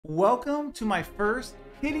Welcome to my first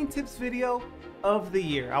hitting tips video of the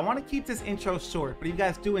year. I want to keep this intro short, but if you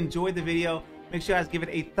guys do enjoy the video, make sure you guys give it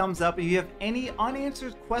a thumbs up. If you have any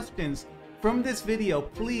unanswered questions from this video,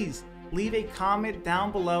 please leave a comment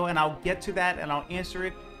down below and I'll get to that and I'll answer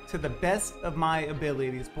it to the best of my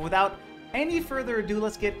abilities. But without any further ado,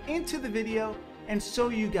 let's get into the video and show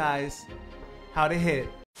you guys how to hit.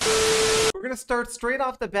 We're gonna start straight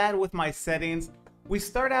off the bat with my settings. We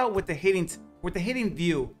start out with the hitting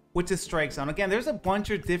view, which is strike zone. Again, there's a bunch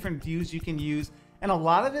of different views you can use, and a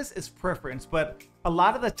lot of this is preference, but a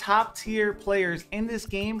lot of the top tier players in this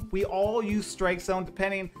game, we all use strike zone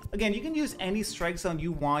depending. Again, you can use any strike zone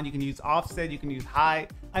you want. You can use offset, you can use high.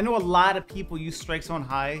 I know a lot of people use strike zone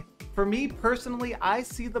high. For me personally, I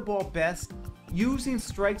see the ball best using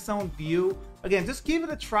strike zone view. Again, just give it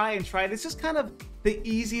a try and try it. It's just kind of the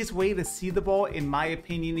easiest way to see the ball, in my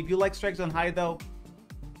opinion. If you like strike zone high though,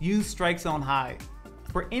 use strike zone high.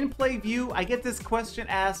 For in-play view, I get this question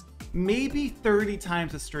asked maybe 30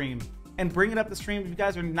 times a stream. And bring it up the stream, if you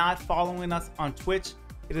guys are not following us on Twitch,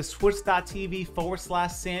 it is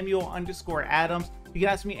twitch.tv/Samuel_Adams. You can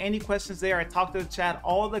ask me any questions there. I talk to the chat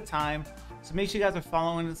all the time. So make sure you guys are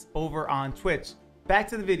following us over on Twitch. Back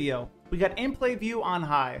to the video. We got in-play view on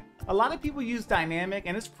high. A lot of people use dynamic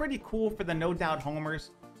and it's pretty cool for the no doubt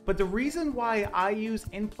homers. But the reason why I use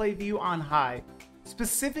in-play view on high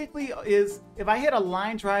specifically is if I hit a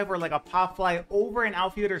line drive or like a pop fly over an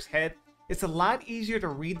outfielder's head, it's a lot easier to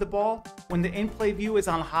read the ball when the in-play view is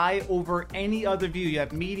on high over any other view. You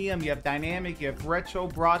have medium, you have dynamic, you have retro,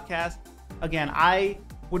 broadcast. Again, I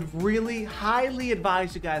would really highly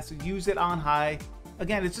advise you guys to use it on high.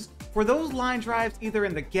 Again, it's just for those line drives either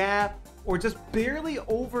in the gap or just barely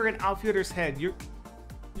over an outfielder's head,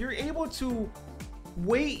 you're able to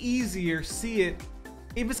way easier see it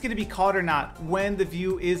if it's going to be caught or not when the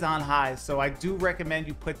view is on high. So I do recommend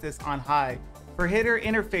you put this on high. For hitter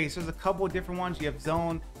interface, there's a couple of different ones. You have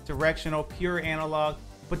zone, directional, pure analog,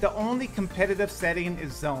 but the only competitive setting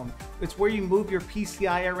is zone. It's where you move your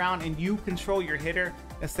PCI around and you control your hitter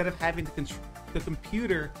instead of having to the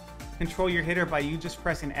computer control your hitter by you just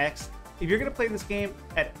pressing X. If you're going to play this game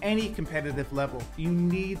at any competitive level, you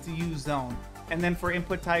need to use zone. And then for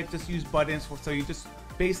input type, just use buttons. So you just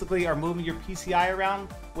basically are moving your PCI around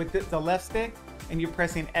with the left stick and you're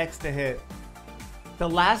pressing X to hit. The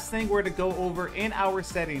last thing we're to go over in our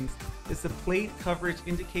settings is the plate coverage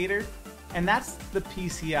indicator, and that's the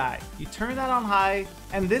PCI. You turn that on high,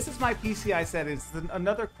 and this is my PCI settings.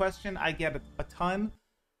 Another question I get a ton.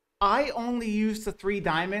 I only use the 3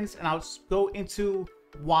 diamonds, and I'll go into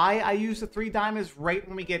why I use the 3 diamonds right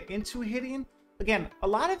when we get into hitting. Again, a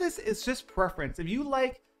lot of this is just preference. If you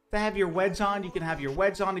like to have your wedge on, you can have your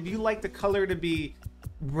wedge on. If you like the color to be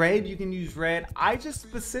red, you can use red. I just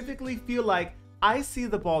specifically feel like I see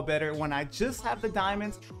the ball better when I just have the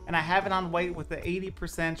diamonds and I have it on white with the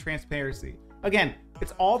 80% transparency. Again,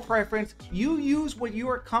 it's all preference. You use what you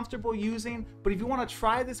are comfortable using, but if you want to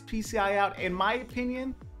try this PCI out, in my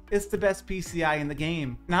opinion, it's the best PCI in the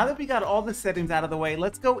game. Now that we got all the settings out of the way,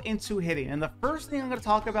 let's go into hitting. And the first thing I'm going to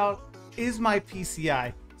talk about is my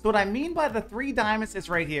PCI. So what I mean by the 3 diamonds is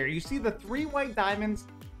right here. You see the 3 white diamonds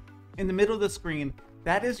in the middle of the screen.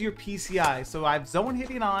 That is your PCI. So I have zone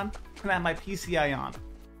hitting on and I have my PCI on.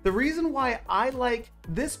 The reason why I like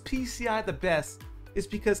this PCI the best is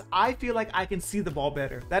because I feel like I can see the ball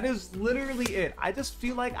better. That is literally it. I just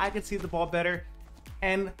feel like I can see the ball better.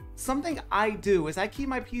 And something I do is I keep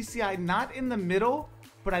my PCI not in the middle,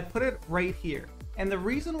 but I put it right here. And the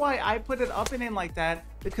reason why I put it up and in like that,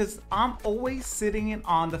 because I'm always sitting in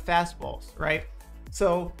on the fastballs, right?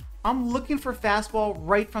 So I'm looking for fastball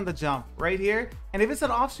right from the jump, right here. And if it's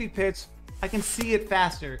an off-speed pitch, I can see it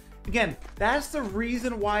faster. Again, that's the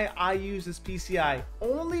reason why I use this PCI,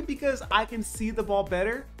 only because I can see the ball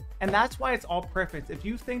better. And that's why it's all preference. If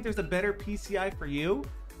you think there's a better PCI for you,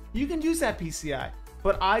 you can use that PCI.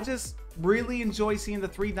 But I just really enjoy seeing the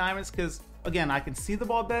 3 diamonds because, again, I can see the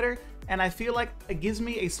ball better. And I feel like it gives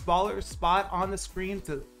me a smaller spot on the screen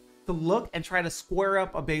to look and try to square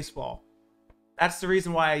up a baseball. That's the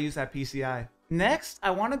reason why I use that PCI. Next, I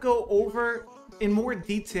want to go over in more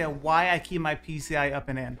detail why I keep my PCI up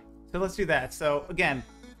and in. So let's do that. So again,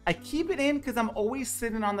 I keep it in because I'm always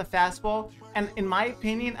sitting on the fastball. And in my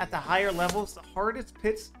opinion, at the higher levels, the hardest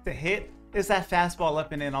pitch to hit is that fastball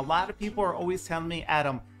up and in. A lot of people are always telling me,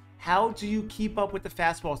 Adam, how do you keep up with the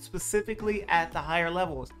fastball, specifically at the higher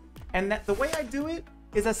levels? And the way I do it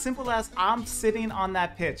is as simple as I'm sitting on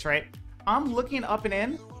that pitch, right? I'm looking up and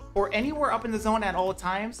in or anywhere up in the zone at all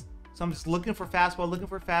times. So I'm just looking for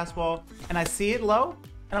fastball, and I see it low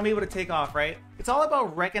and I'm able to take off, right? It's all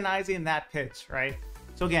about recognizing that pitch, right?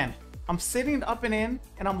 So again, I'm sitting up and in,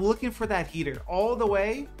 and I'm looking for that heater all the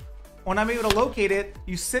way. When I'm able to locate it,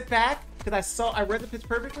 you sit back, because I read the pitch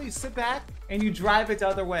perfectly, you sit back and you drive it the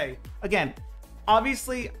other way. Again,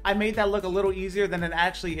 obviously I made that look a little easier than it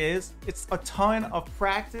actually is. It's a ton of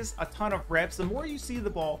practice, a ton of reps. The more you see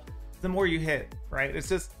the ball, the more you hit, right? It's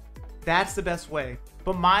just, that's the best way.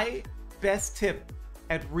 But my best tip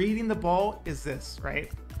at reading the ball is this,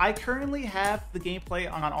 right? I currently have the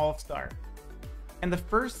gameplay on All-Star. And the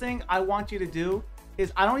first thing I want you to do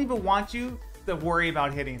is, I don't even want you to worry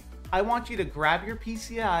about hitting. I want you to grab your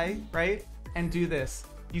PCI, right? And do this.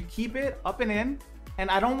 You keep it up and in,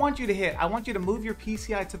 and I don't want you to hit. I want you to move your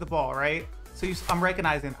PCI to the ball, right? So I'm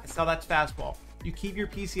recognizing, I saw that's fastball. You keep your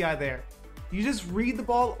PCI there. You just read the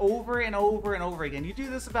ball over and over and over again. You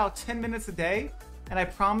do this about 10 minutes a day, and I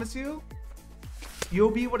promise you,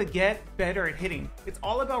 you'll be able to get better at hitting. It's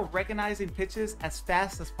all about recognizing pitches as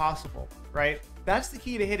fast as possible, right? That's the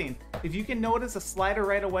key to hitting. If you can notice a slider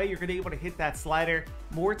right away, you're gonna be able to hit that slider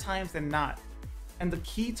more times than not. And the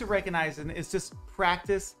key to recognizing is just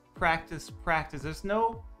practice, practice, practice.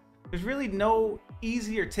 There's really no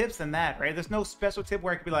easier tips than that, right? There's no special tip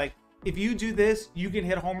where I could be like, if you do this, you can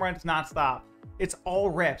hit home runs nonstop. It's all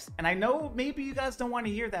reps. And I know maybe you guys don't want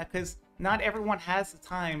to hear that, because not everyone has the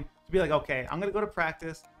time to be like, okay, I'm gonna go to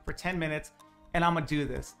practice for 10 minutes and I'm gonna do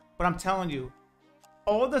this. But I'm telling you,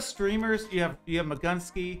 all the streamers, you have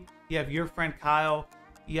Magunski, you have your friend Kyle,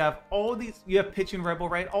 you have Pitching Rebel,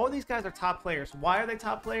 right? All these guys are top players. Why are they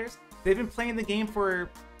top players? They've been playing the game for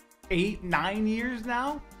 8, 9 years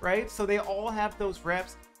now, right? So they all have those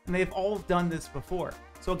reps, and they've all done this before.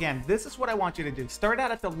 So again, this is what I want you to do. Start out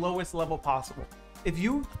at the lowest level possible. If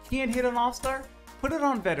you can't hit an All-Star, put it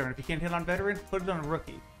on Veteran. If you can't hit on Veteran, put it on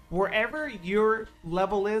Rookie. Wherever your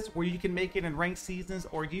level is, where you can make it in ranked seasons,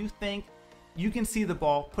 or you think you can see the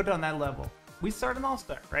ball, put it on that level. We start an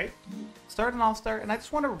All-Star, right? Start an All-Star, and I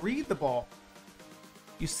just want to read the ball.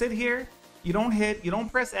 You sit here, you don't hit, you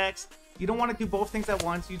don't press X, you don't want to do both things at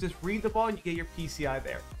once. You just read the ball and you get your PCI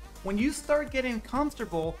there. When you start getting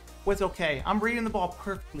comfortable with, okay, I'm reading the ball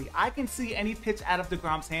perfectly, I can see any pitch out of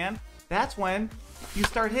DeGrom's hand, that's when you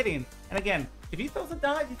start hitting. And again, if he throws a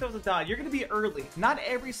dot, he throws a dot. You're going to be early. Not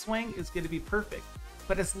every swing is going to be perfect.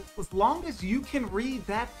 But as long as you can read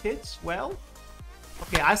that pitch well,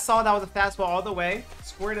 okay, I saw that was a fastball all the way,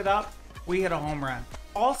 squared it up, we hit a home run.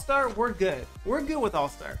 All-Star, we're good. We're good with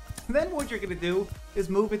All-Star. Then what you're going to do is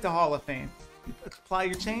move it to Hall of Fame. You apply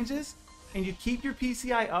your changes, and you keep your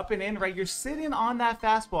PCI up and in, right? You're sitting on that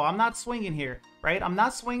fastball. I'm not swinging here, right? I'm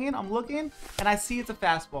not swinging, I'm looking, and I see it's a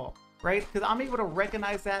fastball, right? Because I'm able to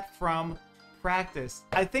recognize that from practice.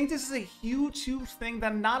 I think this is a huge, huge thing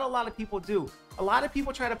that not a lot of people do. A lot of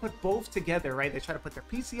people try to put both together, right? They try to put their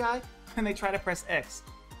PCI and they try to press X.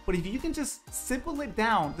 But if you can just simple it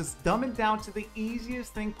down, just dumb it down to the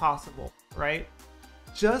easiest thing possible, right?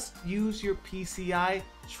 Just use your PCI,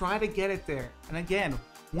 try to get it there. And again,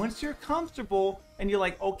 once you're comfortable and you're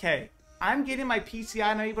like, okay, I'm getting my PCI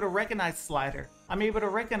and I'm able to recognize slider, I'm able to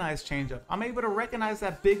recognize changeup, I'm able to recognize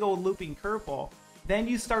that big old looping curveball, then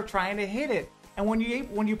you start trying to hit it. And when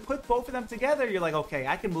you put both of them together, you're like, okay,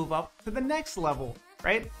 I can move up to the next level,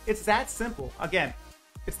 right? It's that simple. Again,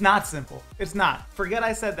 it's not simple. It's not. Forget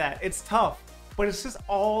I said that. It's tough, but it's just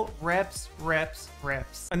all reps, reps,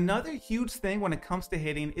 reps. Another huge thing when it comes to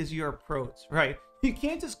hitting is your approach, right? You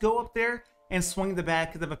can't just go up there and swing the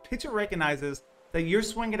bat, because if a pitcher recognizes that you're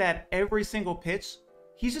swinging at every single pitch,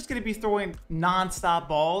 he's just going to be throwing non-stop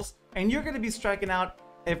balls, and you're going to be striking out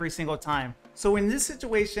every single time. So in this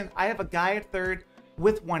situation, I have a guy at third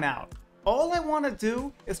with one out. All I want to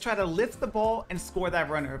do is try to lift the ball and score that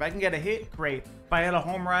runner. If I can get a hit, great. If I hit a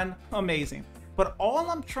home run, amazing. But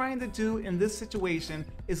all I'm trying to do in this situation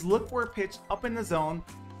is look for a pitch up in the zone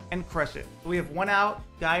and crush it. So we have one out,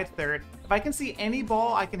 guy at third. If I can see any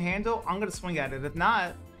ball I can handle, I'm going to swing at it. If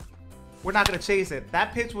not, we're not going to chase it.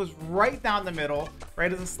 That pitch was right down the middle, right?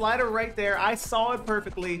 There's a slider right there. I saw it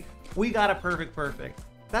perfectly. We got a perfect.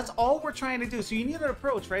 That's all we're trying to do. So you need an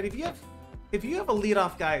approach, right? If you have a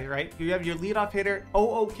leadoff guy, right? You have your leadoff hitter,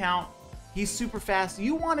 0-0 count. He's super fast.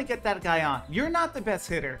 You want to get that guy on. You're not the best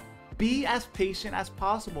hitter. Be as patient as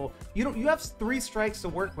possible. You have 3 strikes to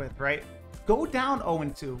work with, right? Go down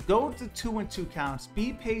 0-2. Go to 2-2 counts.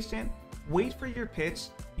 Be patient. Wait for your pitch.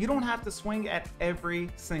 You don't have to swing at every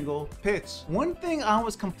single pitch. One thing I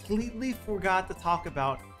almost completely forgot to talk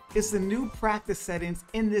about is the new practice settings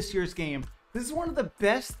in this year's game. This is one of the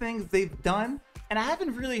best things they've done, and I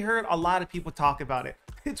haven't really heard a lot of people talk about it.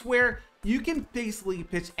 It's where you can basically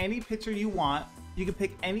pitch any pitcher you want, you can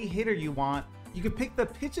pick any hitter you want, you can pick the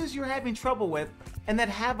pitches you're having trouble with and then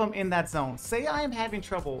have them in that zone. Say I am having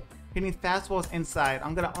trouble hitting fastballs inside.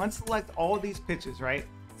 I'm gonna unselect all these pitches, right?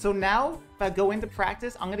 So now if I go into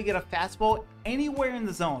practice, I'm gonna get a fastball anywhere in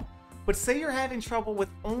the zone. But say you're having trouble with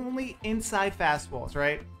only inside fastballs,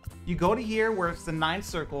 right? You go to here where it's the 9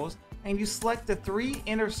 circles and you select the 3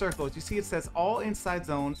 inner circles. You see it says all inside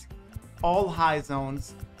zones, all high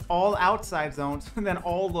zones, all outside zones, and then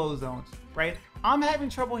all low zones, right? I'm having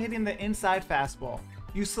trouble hitting the inside fastball.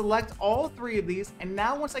 You select all 3 of these, and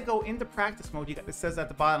now once I go into practice mode, it says at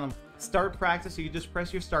the bottom, start practice, so you just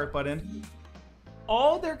press your start button.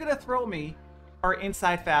 All they're gonna throw me are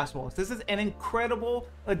inside fastballs. This is an incredible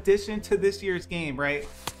addition to this year's game, right?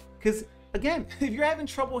 Because again, if you're having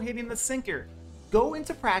trouble hitting the sinker, go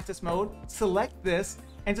into practice mode, select this,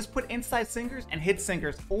 and just put inside sinkers and hit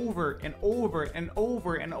sinkers over and over and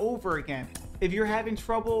over and over again. If you're having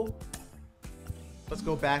trouble, let's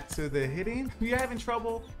go back to the hitting. If you're having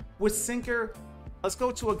trouble with sinker, let's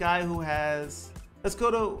go to a guy who has, let's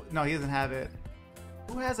go to, no, he doesn't have it.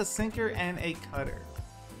 Who has a sinker and a cutter?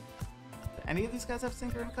 Do any of these guys have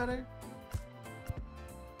sinker and cutter?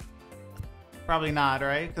 Probably not,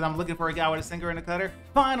 right? Because I'm looking for a guy with a sinker and a cutter.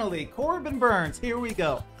 Finally, Corbin Burns, here we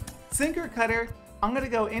go. Sinker, cutter, I'm gonna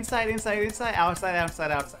go inside, inside, inside, outside,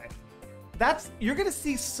 outside, outside. You're gonna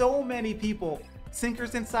see so many people,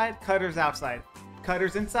 sinkers inside, cutters outside.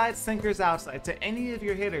 Cutters inside, sinkers outside, to any of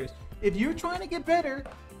your hitters. If you're trying to get better,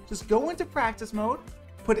 just go into practice mode,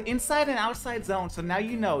 put inside and outside zone, so now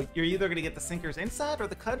you know you're either gonna get the sinkers inside or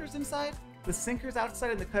the cutters inside, the sinkers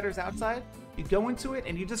outside and the cutters outside. You go into it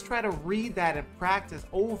and you just try to read that and practice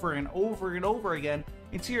over and over and over again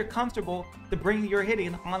until you're comfortable to bring your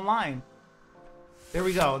hitting online. There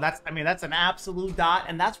we go. That's an absolute dot,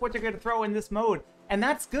 and that's what you're gonna throw in this mode. And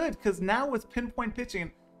that's good, because now with pinpoint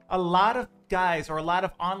pitching, a lot of guys or a lot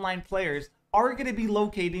of online players are gonna be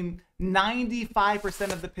locating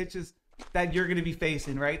 95% of the pitches that you're gonna be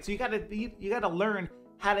facing, right? So you gotta learn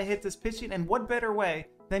how to hit this pitching, and what better way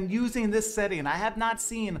than using this setting? I have not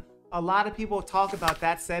seen a lot of people talk about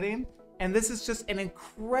that setting, and this is just an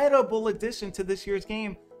incredible addition to this year's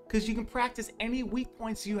game because you can practice any weak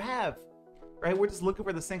points you have, right? We're just looking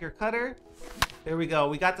for the sinker cutter. There we go.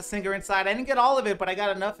 We got the sinker inside. I didn't get all of it, but I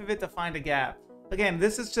got enough of it to find a gap. Again,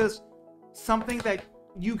 this is just something that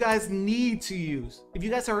you guys need to use. If you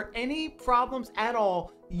guys have any problems at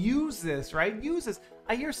all, use this, right? Use this.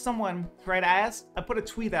 I hear someone, right, I put a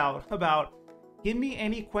tweet out about, give me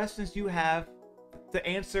any questions you have to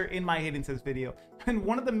answer in my hitting tips video. And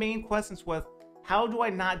one of the main questions was, how do I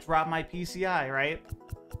not drop my PCI, right?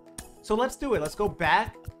 So let's do it. Let's go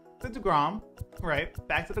back to DeGrom, right?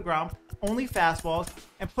 Back to DeGrom, only fastballs,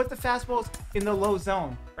 and put the fastballs in the low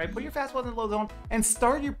zone, right? Put your fastballs in the low zone and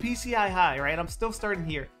start your PCI high, right? I'm still starting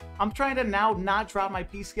here. I'm trying to now not drop my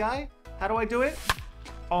PCI. How do I do it?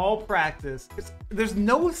 All practice. There's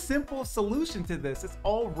no simple solution to this. It's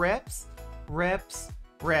all reps, reps,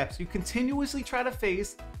 reps. You continuously try to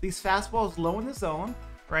face these fastballs low in the zone,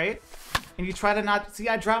 right? And you try to not see,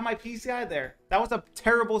 I dropped my PCI there. That was a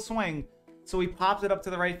terrible swing. So he popped it up to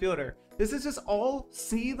the right fielder. This is just all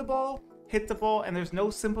see the ball, hit the ball, and there's no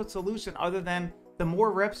simple solution other than the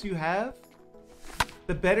more reps you have,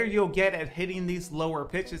 the better you'll get at hitting these lower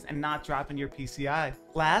pitches and not dropping your PCI.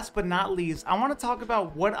 Last but not least, I want to talk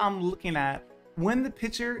about what I'm looking at when the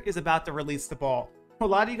pitcher is about to release the ball. A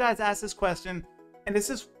lot of you guys ask this question, and this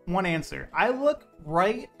is one answer. I look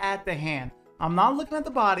right at the hand. I'm not looking at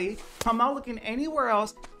the body. I'm not looking anywhere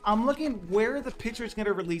else. I'm looking where the pitcher is going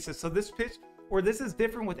to release it. So this pitch, or this is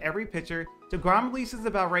different with every pitcher. DeGrom releases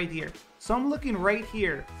about right here. So I'm looking right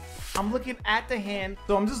here. I'm looking at the hand.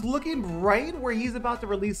 So I'm just looking right where he's about to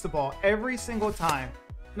release the ball every single time.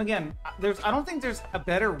 And again, I don't think there's a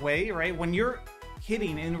better way, right? When you're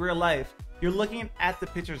hitting in real life, you're looking at the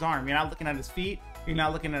pitcher's arm. You're not looking at his feet. You're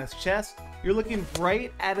not looking at his chest. You're looking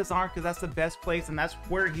right at his arm because that's the best place and that's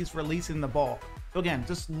where he's releasing the ball. So again,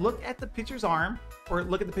 just look at the pitcher's arm or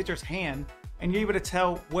look at the pitcher's hand and you're able to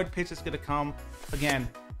tell what pitch is going to come. Again,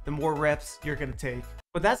 the more reps you're going to take.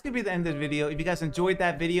 But that's going to be the end of the video. If you guys enjoyed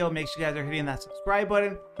that video, make sure you guys are hitting that subscribe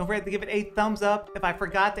button. Don't forget to give it a thumbs up. If I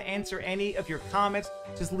forgot to answer any of your comments,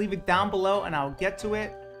 just leave it down below and I'll get to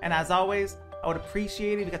it. And as always, I would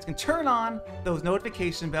appreciate it if you guys can turn on those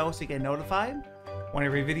notification bells so you get notified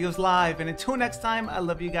whenever your video's live. And until next time, I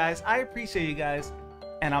love you guys. I appreciate you guys.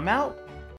 And I'm out.